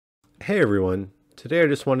Hey everyone, today I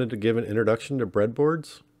just wanted to give an introduction to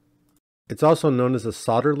breadboards. It's also known as a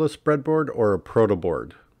solderless breadboard or a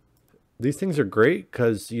protoboard. These things are great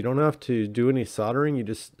because you don't have to do any soldering. You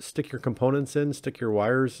just stick your components in, stick your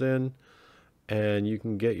wires in, and you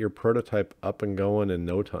can get your prototype up and going in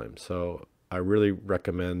no time. So I really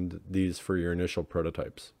recommend these for your initial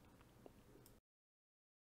prototypes.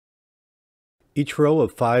 Each row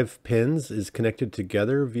of 5 pins is connected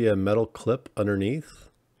together via a metal clip underneath.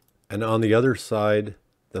 And on the other side,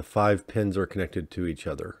 the 5 pins are connected to each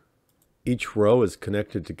other. Each row is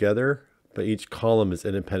connected together, but each column is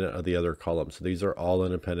independent of the other column. So these are all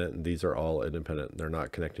independent and these are all independent. They're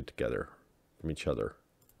not connected together from each other.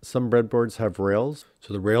 Some breadboards have rails.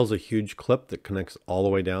 So the rail is a huge clip that connects all the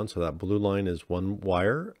way down. So that blue line is one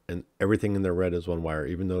wire and everything in the red is one wire,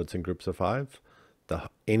 even though it's in groups of 5.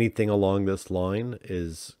 Anything along this line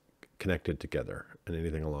is connected together, and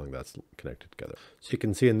anything along that's connected together. So you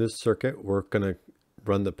can see in this circuit, we're going to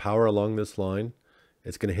run the power along this line.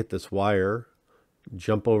 It's going to hit this wire,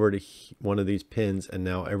 jump over to one of these pins, and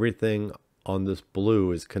now everything on this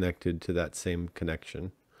blue is connected to that same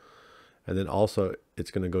connection. And then also it's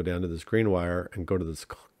going to go down to this green wire and go to this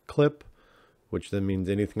clip, which then means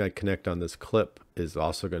anything I connect on this clip is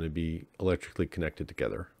also going to be electrically connected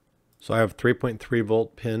together. So I have 3.3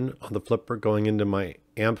 volt pin on the flipper going into my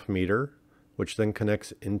amp meter, which then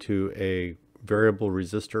connects into a variable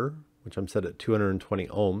resistor, which I'm set at 220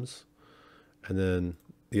 ohms. And then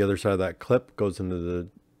the other side of that clip goes into the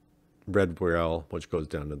red rail, which goes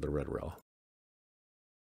down to the red rail.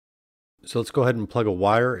 So let's go ahead and plug a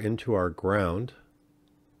wire into our ground.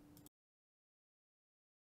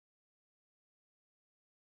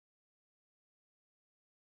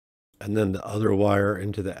 And then the other wire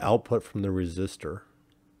into the output from the resistor.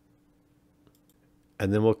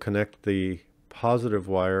 And then we'll connect the positive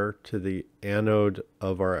wire to the anode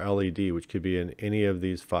of our LED, which could be in any of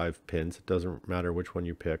these 5 pins. It doesn't matter which one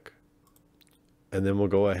you pick. And then we'll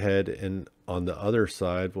go ahead and on the other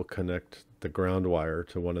side, we'll connect the ground wire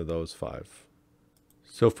to one of those 5.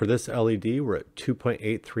 So for this LED, we're at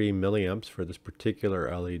 2.83 milliamps for this particular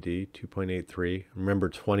LED, 2.83. Remember,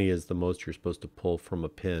 20 is the most you're supposed to pull from a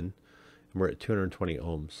pin. And we're at 220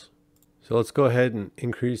 ohms. So let's go ahead and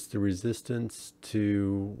increase the resistance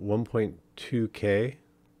to 1.2K.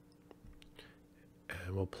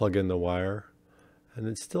 And we'll plug in the wire. And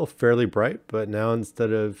it's still fairly bright, but now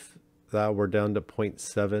instead of that, we're down to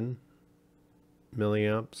 0.7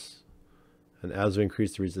 milliamps. And as we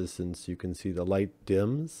increase the resistance, you can see the light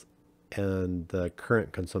dims and the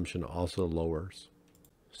current consumption also lowers.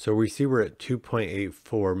 So we see we're at 2.84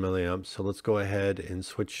 milliamps. So let's go ahead and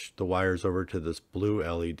switch the wires over to this blue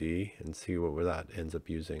LED and see what that ends up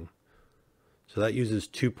using. So that uses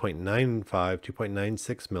 2.95,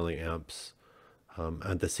 2.96 milliamps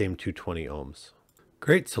at the same 220 ohms.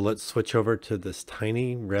 Great, so let's switch over to this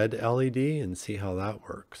tiny red LED and see how that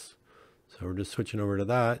works. So we're just switching over to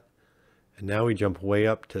that. And now we jump way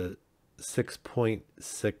up to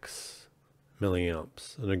 6.6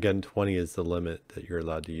 milliamps. And again, 20 is the limit that you're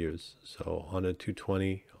allowed to use. So on a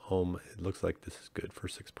 220 ohm, it looks like this is good for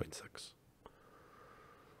 6.6.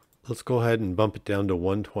 Let's go ahead and bump it down to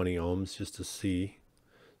 120 ohms just to see.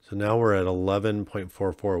 So now we're at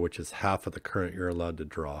 11.44, which is half of the current you're allowed to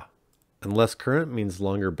draw. And less current means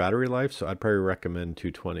longer battery life, so I'd probably recommend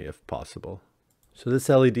 220 if possible. So this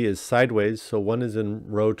LED is sideways, so one is in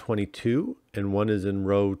row 22 and one is in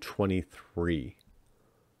row 23.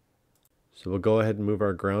 So we'll go ahead and move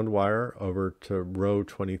our ground wire over to row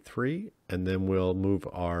 23, and then we'll move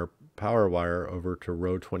our power wire over to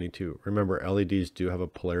row 22. Remember, LEDs do have a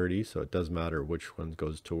polarity, so it does matter which one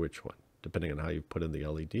goes to which one, depending on how you put in the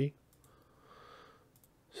LED.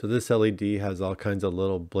 So this LED has all kinds of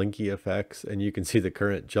little blinky effects, and you can see the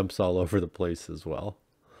current jumps all over the place as well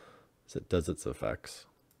as it does its effects.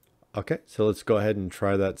 Okay, so let's go ahead and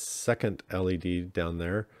try that second LED down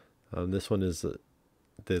there. This one is,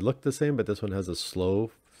 they look the same, but this one has a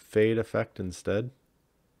slow fade effect instead.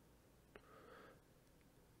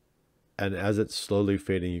 And as it's slowly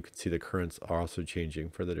fading, you can see the currents are also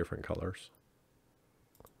changing for the different colors.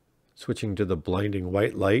 Switching to the blinding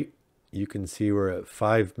white light, you can see we're at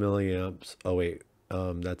 5 milliamps. Oh wait,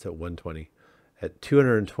 that's at 120. At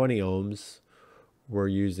 220 ohms, we're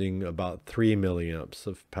using about 3 milliamps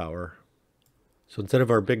of power. So instead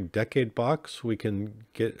of our big decade box, we can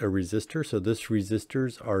get a resistor. So this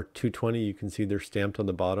resistors are 220. You can see they're stamped on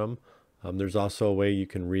the bottom. There's also a way you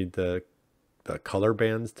can read the color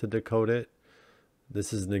bands to decode it.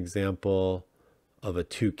 This is an example of a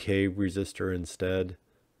 2K resistor instead,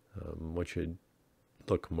 which would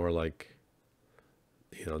look more like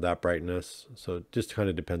that brightness. So it just kind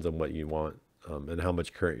of depends on what you want and how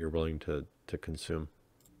much current you're willing to consume.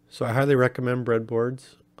 So I highly recommend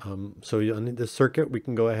breadboards. So on this circuit, we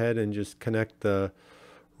can go ahead and just connect the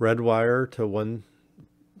red wire to one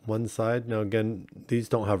side. Now again, these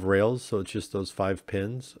don't have rails, so it's just those 5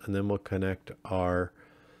 pins, and then we'll connect our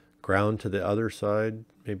ground to the other side.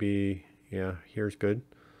 Maybe, yeah, here's good.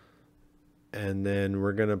 And then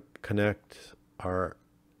we're gonna connect our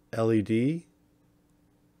LED,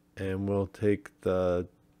 and we'll take the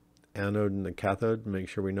anode and the cathode, make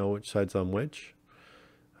sure we know which side's on which.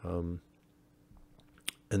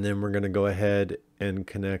 And then we're going to go ahead and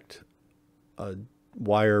connect a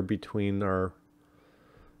wire between our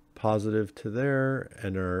positive to there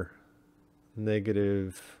and our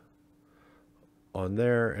negative on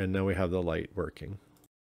there. And now we have the light working.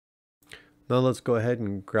 Now let's go ahead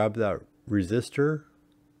and grab that resistor,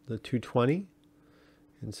 the 220.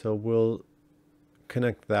 And so we'll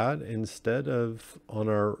connect that instead of on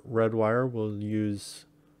our red wire. We'll use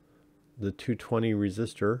the 220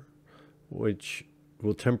 resistor, which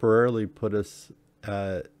will temporarily put us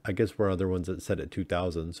at, I guess we're other ones that set at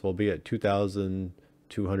 2000. So we'll be at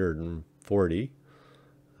 2240.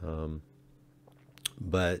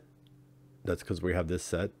 But that's because we have this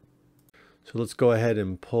set. So let's go ahead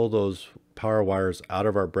and pull those power wires out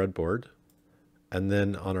of our breadboard. And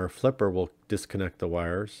then on our flipper, we'll disconnect the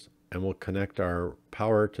wires and we'll connect our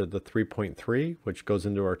power to the 3.3, which goes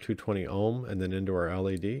into our 220 ohm and then into our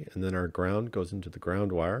LED. And then our ground goes into the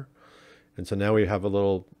ground wire. And so now we have a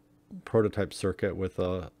little prototype circuit with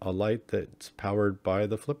a light that's powered by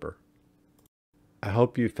the flipper. I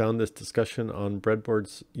hope you found this discussion on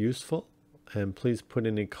breadboards useful, and please put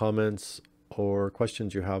any comments or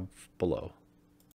questions you have below.